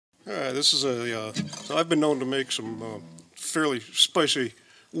All right, this is so I've been known to make some fairly spicy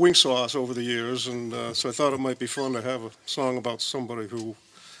wing sauce over the years, and so I thought it might be fun to have a song about somebody who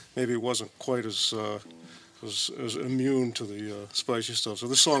maybe wasn't quite as immune to the spicy stuff. So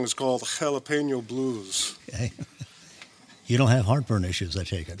this song is called Jalapeño Blues. Okay. You don't have heartburn issues, I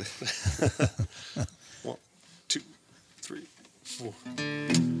take it. 1, 2, 3, 4.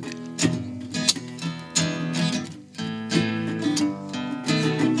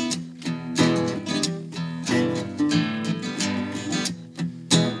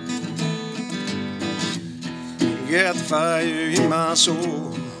 Got the fire in my soul,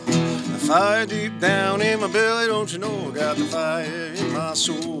 the fire deep down in my belly. Don't you know I got the fire in my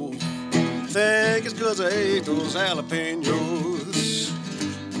soul? Think it's 'cause I ate those jalapenos.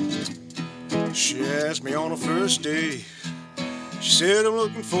 She asked me on the first day. She said, I'm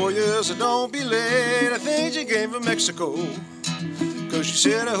looking for you, so don't be late. I think she came from Mexico, 'cause she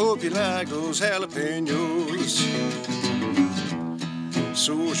said, I hope you like those jalapenos.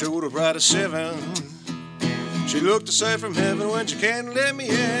 So I showed up right at 7. She looked a sight from heaven when she can't let me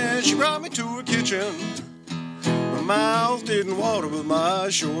in. She brought me to her kitchen. My mouth didn't water, but my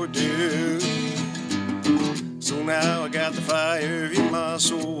eyes sure did. So now I got the fire in my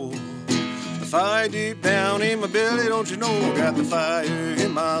soul, the fire deep down in my belly. Don't you know I got the fire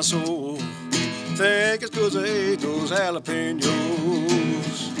in my soul? Think it's 'cause I ate those jalapenos.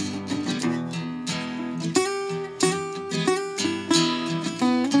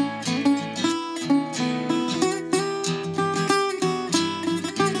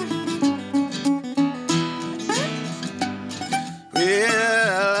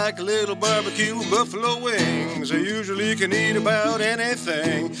 Barbecue buffalo wings. I usually can eat about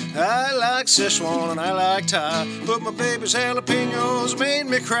anything. I like Szechuan and I like Thai, but my baby's jalapenos made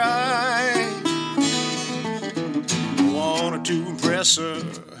me cry. I wanted to impress her,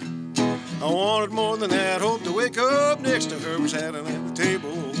 I wanted more than that. Hope to wake up next to her was at an empty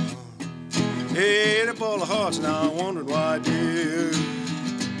table. Ate up all the hearts, now I wondered why I did.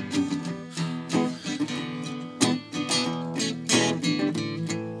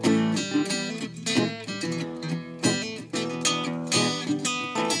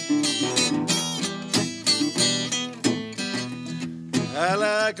 I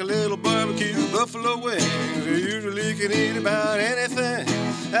like a little barbecue buffalo wings. I usually can eat about anything.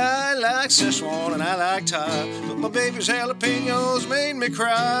 I like Szechuan and I like Thai, but my baby's jalapenos made me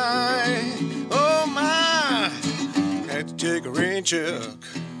cry. Oh my, had to take a rain check.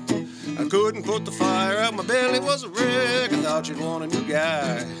 I couldn't put the fire out, my belly was a wreck. I thought you'd want a new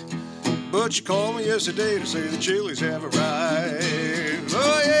guy, but you called me yesterday to say the chilies have arrived.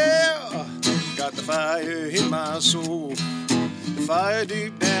 Oh yeah, got the fire in my soul, the fire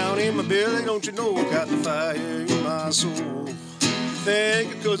deep down in my belly. Don't you know I got the fire in my soul?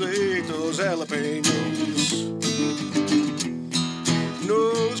 Think it's 'cause I ate those jalapenos.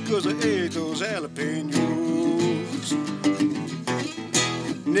 No, it's 'cause I ate those jalapenos.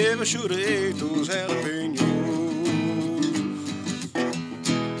 Never should have ate those jalapenos.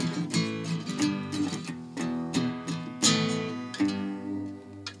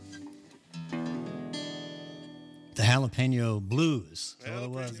 The Jalapeño Blues. That's what it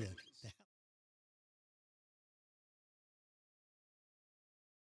was. Yeah.